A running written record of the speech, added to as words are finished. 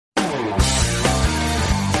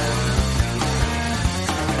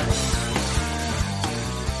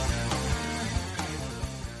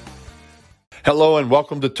Hello and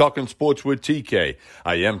welcome to Talking Sports with TK.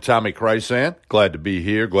 I am Tommy Krysan. Glad to be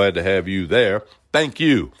here. Glad to have you there. Thank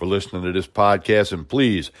you for listening to this podcast, and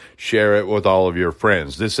please share it with all of your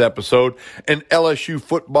friends. This episode, an LSU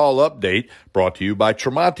football update brought to you by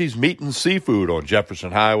Tremonti's Meat and Seafood on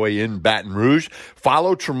Jefferson Highway in Baton Rouge.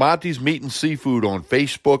 Follow Tremonti's Meat and Seafood on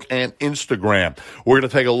Facebook and Instagram. We're going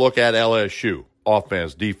to take a look at LSU.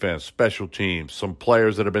 Offense, defense, special teams, some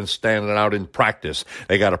players that have been standing out in practice.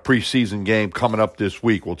 They got a preseason game coming up this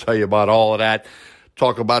week. We'll tell you about all of that.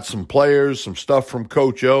 Talk about some players, some stuff from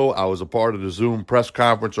Coach O. I was a part of the Zoom press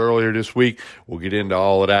conference earlier this week. We'll get into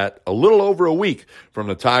all of that a little over a week from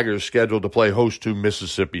the Tigers scheduled to play host to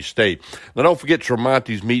Mississippi State. Now, don't forget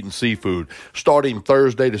Tremonti's Meat and Seafood. Starting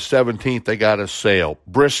Thursday the 17th, they got a sale.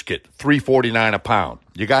 Brisket, $3.49 a pound.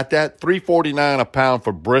 You got that? $3.49 a pound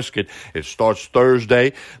for brisket. It starts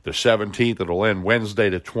Thursday the 17th. It'll end Wednesday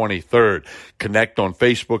the 23rd. Connect on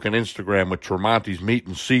Facebook and Instagram with Tremonti's Meat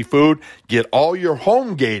and Seafood. Get all your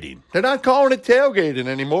home gating. They're not calling it tailgating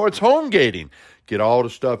anymore. It's home gating. Get all the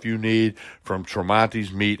stuff you need from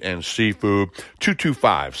Tremonti's Meat and Seafood.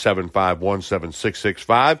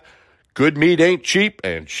 225-751-7665. Good meat ain't cheap,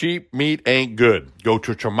 and cheap meat ain't good. Go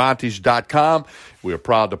to Tremontis.com. We are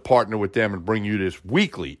proud to partner with them and bring you this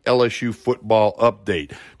weekly LSU football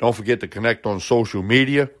update. Don't forget to connect on social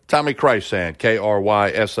media. Tommy Krysan,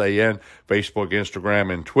 Krysan, Facebook,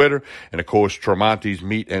 Instagram, and Twitter. And, of course, Tremonti's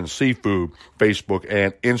Meat and Seafood, Facebook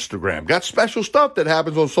and Instagram. Got special stuff that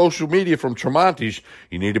happens on social media from Tremonti's.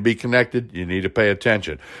 You need to be connected. You need to pay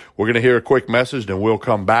attention. We're going to hear a quick message, then we'll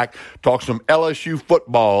come back, talk some LSU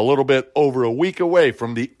football a little bit over a week away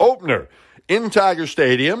from the opener in Tiger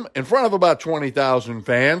Stadium in front of about 20,000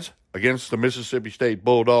 fans against the Mississippi State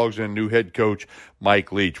Bulldogs and new head coach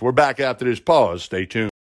Mike Leach. We're back after this pause. Stay tuned.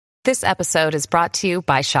 This episode is brought to you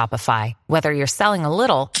by Shopify. Whether you're selling a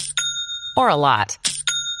little or a lot,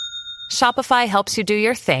 Shopify helps you do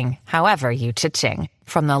your thing, however you cha-ching.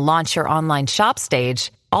 From the launch your online shop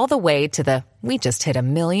stage, all the way to the we just hit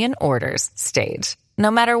 1 million orders stage.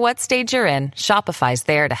 No matter what stage you're in, Shopify's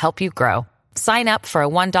there to help you grow. Sign up for a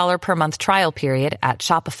 $1 per month trial period at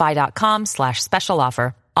shopify.com/special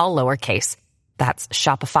offer, all lowercase. That's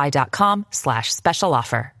shopify.com/special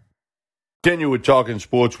offer. Continue with Talking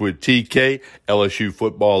Sports with TK. LSU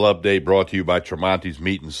football update brought to you by Tremonti's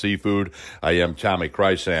Meat and Seafood. I am Tommy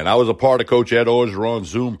Krysan. I was a part of Coach Ed Orgeron's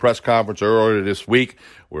Zoom press conference earlier this week.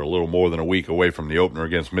 We're a little more than a week away from the opener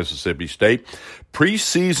against Mississippi State.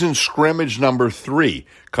 Preseason scrimmage number 3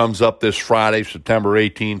 comes up this Friday, September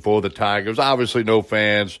 18 for the Tigers. Obviously, no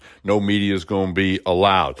fans, no media is going to be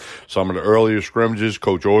allowed. Some of the earlier scrimmages,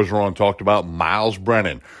 Coach Orgeron talked about Miles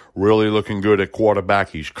Brennan. Really looking good at quarterback.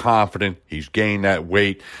 He's confident. He's gained that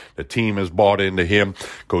weight. The team has bought into him.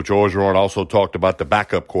 Coach Orgeron also talked about the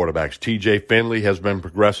backup quarterbacks. TJ Finley has been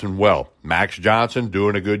progressing well. Max Johnson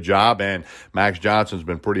doing a good job, and Max Johnson's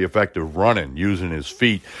been pretty effective running, using his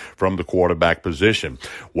feet from the quarterback position.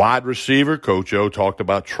 Wide receiver, Coach O talked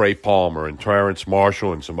about Trey Palmer and Terrence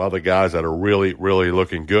Marshall and some other guys that are really, really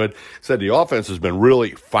looking good. Said the offense has been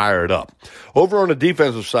really fired up. Over on the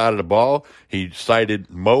defensive side of the ball, he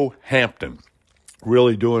cited Mo Hampton.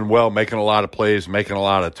 Really doing well, making a lot of plays, making a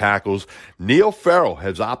lot of tackles. Neil Farrell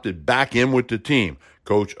has opted back in with the team.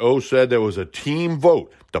 Coach O said there was a team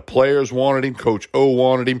vote. The players wanted him. Coach O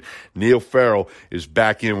wanted him. Neil Farrell is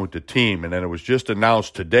back in with the team. And then it was just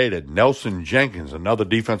announced today that Nelson Jenkins, another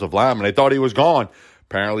defensive lineman, they thought he was gone.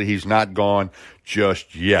 Apparently he's not gone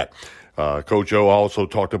just yet. Coach O also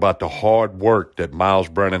talked about the hard work that Miles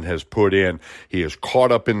Brennan has put in. He is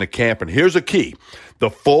caught up in the camp. And here's a key.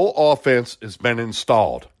 The full offense has been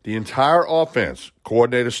installed. The entire offense,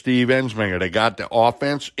 coordinator Steve Ensminger, they got the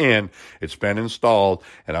offense in. It's been installed,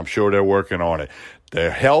 and I'm sure they're working on it.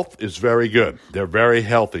 Their health is very good. They're very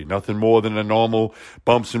healthy. Nothing more than the normal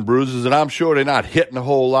bumps and bruises. And I'm sure they're not hitting a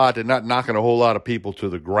whole lot. They're not knocking a whole lot of people to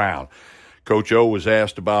the ground. Coach O was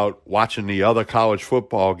asked about watching the other college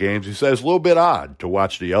football games. He says it's a little bit odd to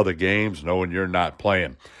watch the other games knowing you're not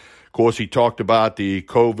playing. Of course, he talked about the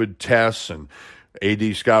COVID tests, and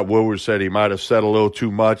A.D. Scott Woodward said he might have said a little too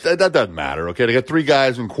much. That doesn't matter, okay? They got 3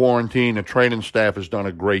 guys in quarantine. The training staff has done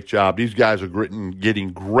a great job. These guys are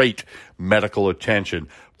getting great medical attention,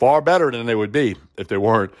 far better than they would be if they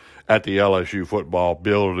weren't at the LSU football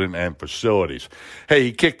building and facilities. Hey,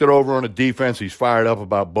 he kicked it over on the defense. He's fired up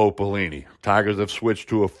about Bo Pelini. Tigers have switched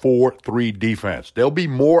to a 4-3 defense. They'll be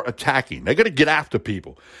more attacking. They're going to get after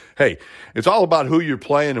people. Hey, it's all about who you're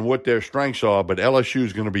playing and what their strengths are, but LSU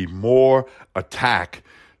is going to be more attack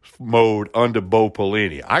mode under Bo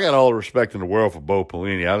Pelini. I got all the respect in the world for Bo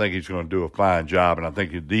Pelini. I think he's going to do a fine job, and I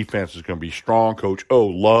think the defense is going to be strong. Coach O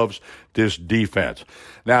loves this defense.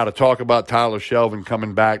 Now, to talk about Tyler Shelvin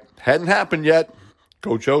coming back, hadn't happened yet.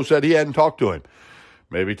 Coach O said he hadn't talked to him.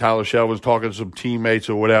 Maybe Tyler Shelvin's talking to some teammates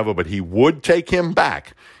or whatever, but he would take him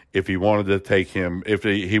back if he wanted to if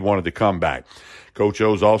he wanted to come back. Coach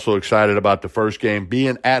O's also excited about the first game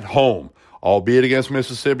being at home, albeit against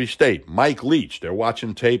Mississippi State. Mike Leach, they're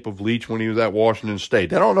watching tape of Leach when he was at Washington State.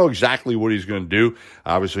 They don't know exactly what he's going to do.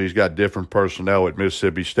 Obviously, he's got different personnel at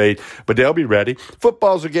Mississippi State, but they'll be ready.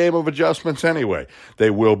 Football's a game of adjustments anyway. They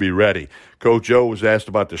will be ready. Coach O was asked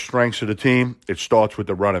about the strengths of the team. It starts with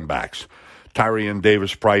the running backs. Tyrion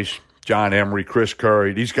Davis-Price, John Emery, Chris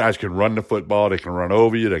Curry, these guys can run the football. They can run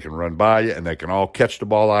over you. They can run by you, and they can all catch the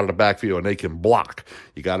ball out of the backfield, and they can block.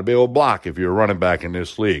 You got to be able to block if you're a running back in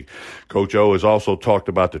this league. Coach O has also talked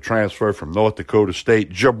about the transfer from North Dakota State,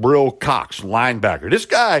 Jabril Cox, linebacker. This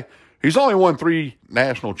guy, he's only won 3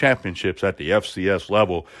 national championships at the FCS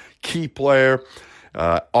level. Key player.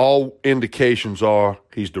 All indications are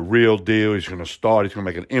he's the real deal. He's going to start. He's going to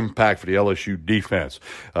make an impact for the LSU defense.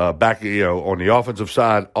 Back, on the offensive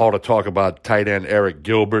side, all the talk about tight end Eric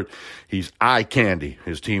Gilbert. He's eye candy,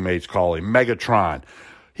 his teammates call him. Megatron.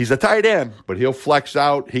 He's a tight end, but he'll flex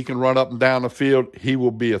out. He can run up and down the field. He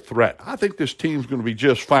will be a threat. I think this team's going to be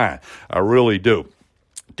just fine. I really do.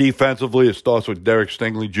 Defensively, it starts with Derek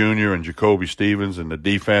Stingley Jr. and Jacoby Stevens in the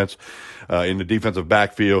defense, in the defensive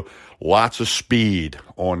backfield. Lots of speed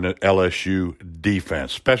on the LSU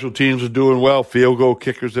defense. Special teams are doing well. Field goal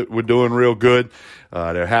kickers that were doing real good.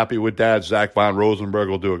 They're happy with that. Zach Von Rosenberg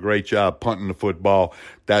will do a great job punting the football.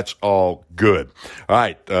 That's all good. All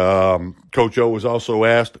right. Coach O was also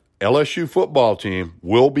asked, LSU football team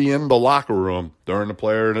will be in the locker room during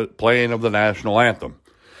the playing of the national anthem.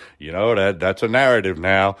 That's a narrative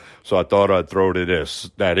now, so I thought I'd throw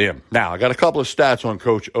that in. Now, I got a couple of stats on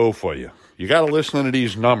Coach O for you. You got to listen to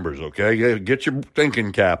these numbers, okay? Get your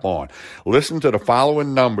thinking cap on. Listen to the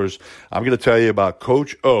following numbers. I'm going to tell you about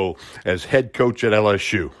Coach O as head coach at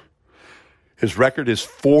LSU. His record is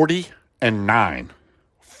 40-9.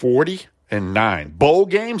 40-9. Bowl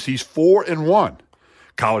games, he's 4-1.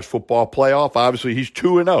 College football playoff, obviously, he's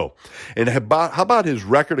 2-0. And how about his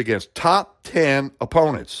record against top 10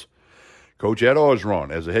 opponents? Coach Ed Orgeron,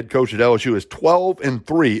 as a head coach at LSU, is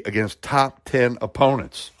 12-3 against top 10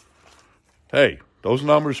 opponents. Hey, those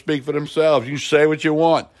numbers speak for themselves. You say what you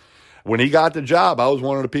want. When he got the job, I was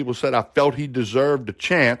one of the people who said I felt he deserved a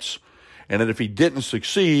chance, and that if he didn't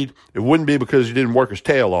succeed, it wouldn't be because he didn't work his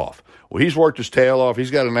tail off. Well, he's worked his tail off.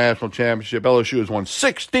 He's got a national championship. LSU has won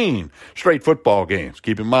 16 straight football games.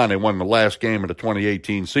 Keep in mind, they won the last game of the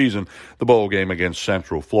 2018 season, the bowl game against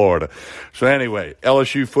Central Florida. So anyway,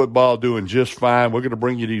 LSU football doing just fine. We're going to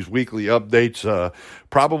bring you these weekly updates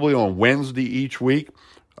probably on Wednesday each week.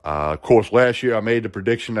 Of course, last year I made the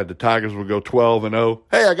prediction that the Tigers would go 12-0.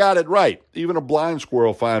 Hey, I got it right. Even a blind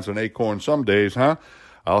squirrel finds an acorn some days, huh?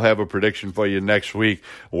 I'll have a prediction for you next week,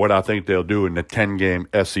 what I think they'll do in the 10-game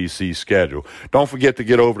SEC schedule. Don't forget to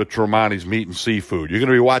get over to Tremonti's Meat and Seafood. You're going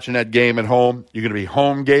to be watching that game at home. You're going to be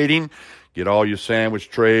home gating. Get all your sandwich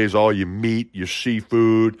trays, all your meat, your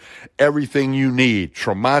seafood, everything you need.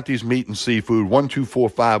 Tremonti's Meat and Seafood,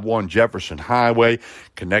 12451 Jefferson Highway.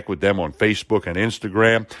 Connect with them on Facebook and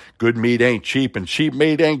Instagram. Good meat ain't cheap, and cheap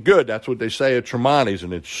meat ain't good. That's what they say at Tremonti's,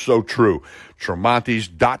 and it's so true.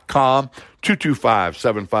 Tremonti's.com,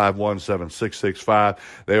 225-751-7665.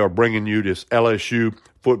 They are bringing you this LSU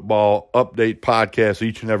football update podcast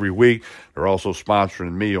each and every week. They're also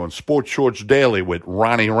sponsoring me on Sports Shorts Daily with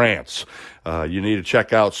Ronnie Rants. You need to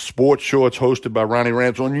check out Sports Shorts hosted by Ronnie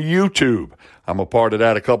Rants on YouTube. I'm a part of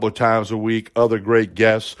that a couple of times a week. Other great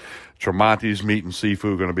guests. Tremonti's Meat and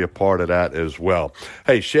Seafood going to be a part of that as well.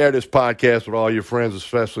 Hey, share this podcast with all your friends,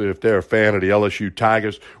 especially if they're a fan of the LSU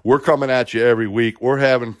Tigers. We're coming at you every week. We're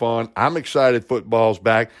having fun. I'm excited football's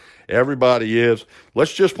back. Everybody is.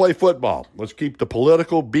 Let's just play football. Let's keep the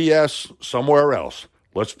political BS somewhere else.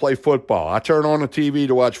 Let's play football. I turn on the TV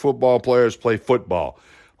to watch football players play football.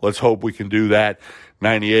 Let's hope we can do that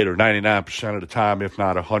 98 or 99% of the time, if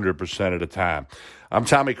not 100% of the time. I'm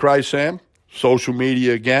Tommy Krysan. Social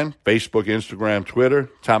media again, Facebook, Instagram, Twitter,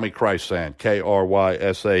 Tommy Krysan,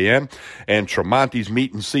 Krysan, and Tremonti's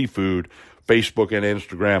Meat and Seafood, Facebook and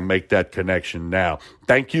Instagram. Make that connection now.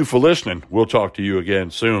 Thank you for listening. We'll talk to you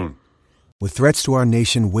again soon. With threats to our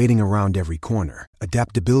nation waiting around every corner,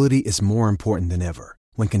 adaptability is more important than ever.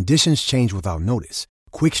 When conditions change without notice,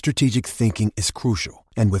 quick strategic thinking is crucial.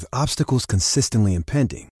 And with obstacles consistently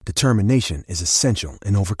impending, determination is essential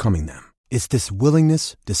in overcoming them. It's this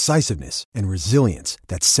willingness, decisiveness, and resilience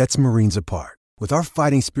that sets Marines apart. With our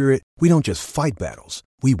fighting spirit, we don't just fight battles,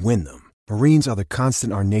 we win them. Marines are the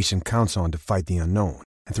constant our nation counts on to fight the unknown.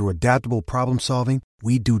 And through adaptable problem solving,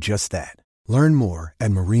 we do just that. Learn more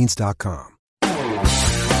at marines.com.